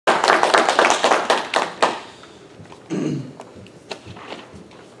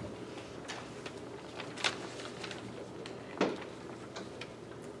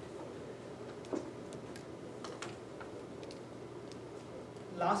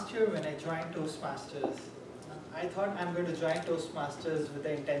last year when I joined Toastmasters, I thought I'm going to join Toastmasters with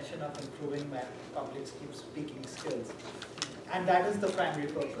the intention of improving my public speaking skills. And that is the primary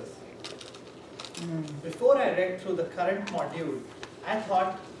purpose. Before I read through the current module, I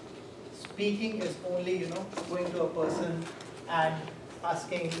thought speaking is only, going to a person and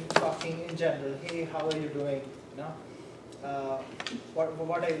asking, talking in general, hey, how are you doing?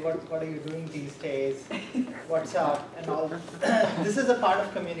 What are you doing these days? What's up? And all. This is a part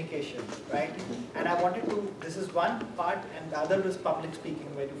of communication, right? And I wanted to, this is one part, and the other is public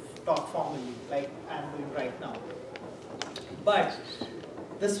speaking, where you talk formally, like I'm doing right now. But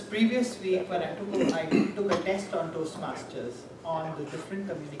this previous week, when I took a test on Toastmasters on the different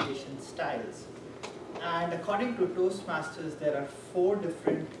communication styles. And according to Toastmasters, there are 4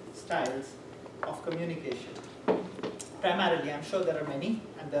 different styles of communication. Primarily, I'm sure there are many,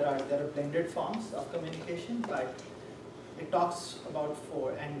 and there are blended forms of communication, but it talks about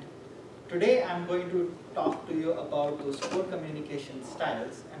 4. And today, I'm going to talk to you about those 4 communication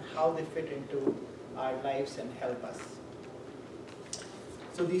styles and how they fit into our lives and help us.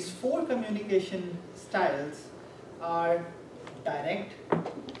 So these 4 communication styles are direct,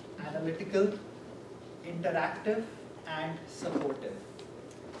 analytical, interactive, and supportive.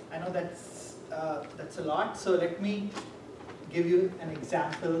 I know that's a lot, so let me give you an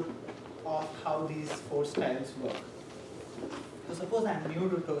example of how these 4 styles work. So suppose I'm new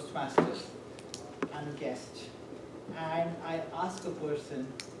to Toastmasters, I'm a guest, and I ask a person,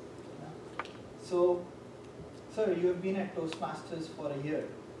 so sir, you have been at Toastmasters for a year.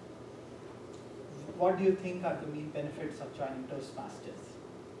 What do you think are the main benefits of joining Toastmasters?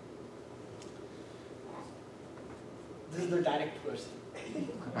 This is the direct person.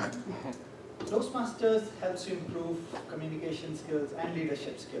 Toastmasters helps you improve communication skills and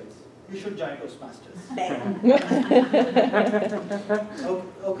leadership skills. You should join Toastmasters.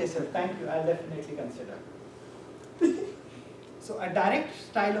 Okay, sir, thank you. I'll definitely consider. So a direct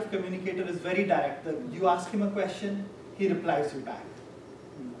style of communicator is very direct. You ask him a question, he replies you back.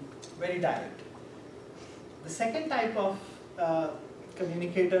 Very direct. The second type of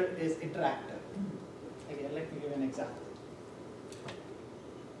communicator is interactive. Again, let me give an example.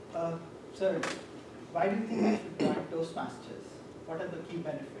 Sir, why do you think I should join Toastmasters? What are the key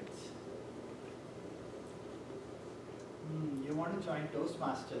benefits? You want to join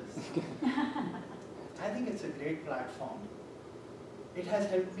Toastmasters? I think it's a great platform. It has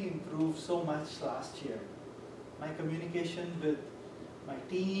helped me improve so much last year. My communication with my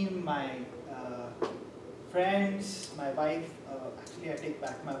team, my friends, my wife, actually I take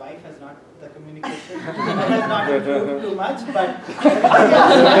back, my wife has not, the communication has not improved too much, but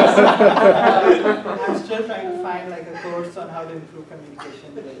I'm still trying to find like a course on how to improve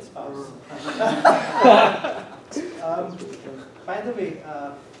communication with a spouse. By the way,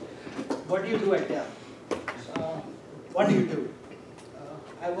 what do you do at Dell? What do you do?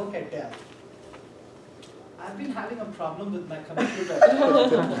 I work at Dell. I've been having a problem with my computer.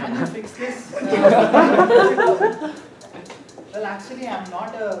 Can you fix this? Well, actually, I'm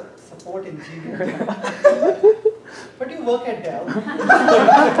not a support engineer. But you work at Dell. You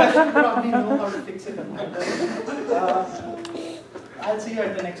should probably know how to fix a computer. I'll see you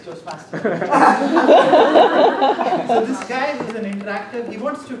at the next Toastmaster. So this guy is an interactive. He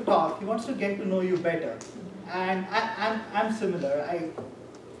wants to talk. He wants to get to know you better. And I'm similar.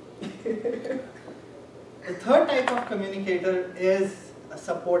 The third type of communicator is a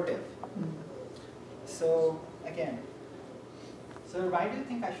supportive. So again, sir, why do you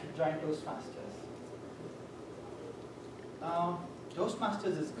think I should join Toastmasters?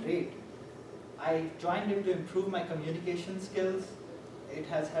 Toastmasters is great. I joined it to improve my communication skills. It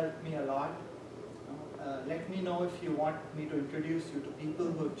has helped me a lot. Let me know if you want me to introduce you to people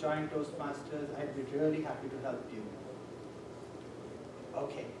who have joined Toastmasters. I'd be really happy to help you.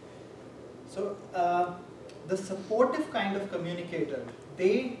 Okay. So the supportive kind of communicator,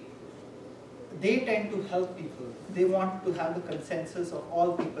 they tend to help people. They want to have the consensus of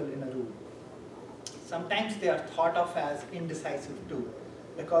all people in a room. Sometimes they are thought of as indecisive too,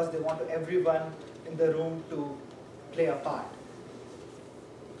 because they want everyone in the room to play a part.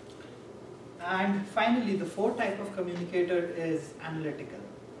 And finally, the fourth type of communicator is analytical.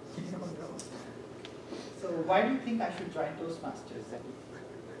 So why do you think I should join Toastmasters?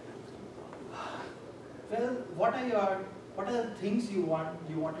 Well, what are the things you want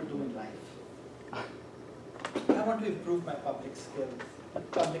to do in life? I want to improve my public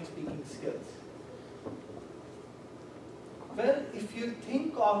speaking skills. Well, if you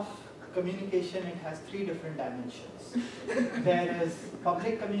think of communication, it has 3 different dimensions. There is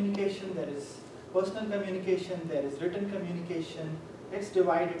public communication, there is personal communication, there is written communication, let's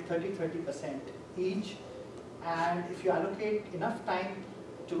divide it 30% each. And if you allocate enough time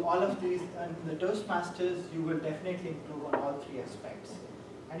to all of these and the Toastmasters, you will definitely improve on all three aspects.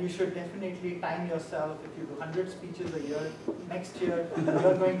 And you should definitely time yourself. If you do 100 speeches a year, next year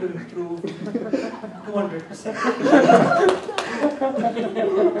you're going to improve 200%.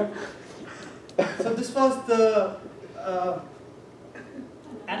 So this was the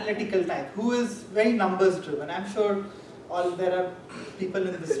analytical type, who is very numbers driven. I'm sure there are people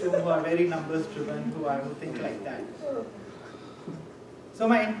in this room who are very numbers driven, who I would think like that.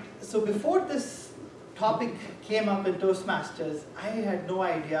 So before this topic came up in Toastmasters, I had no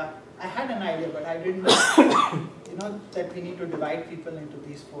idea. I had an idea, but I didn't know, that we need to divide people into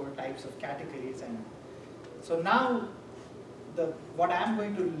these 4 types of categories. And so now, what I'm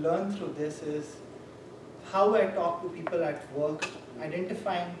going to learn through this is how I talk to people at work,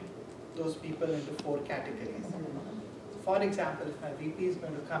 identifying those people into 4 categories. For example, if my VP is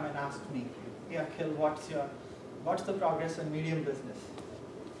going to come and ask me, "Hey Akhil, what's the progress on medium business?"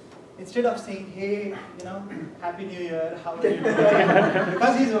 Instead of saying, "Hey, Happy New Year, how are you doing?"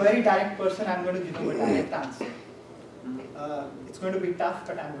 Because he's a very direct person, I'm going to give him a direct answer. It's going to be tough,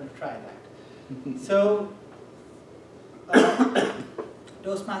 but I'm going to try that. So,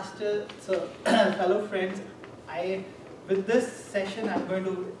 Toastmaster, so fellow friends, with this session, I'm going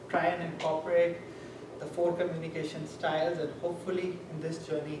to try and incorporate the 4 communication styles and hopefully in this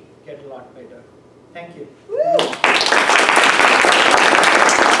journey get a lot better. Thank you.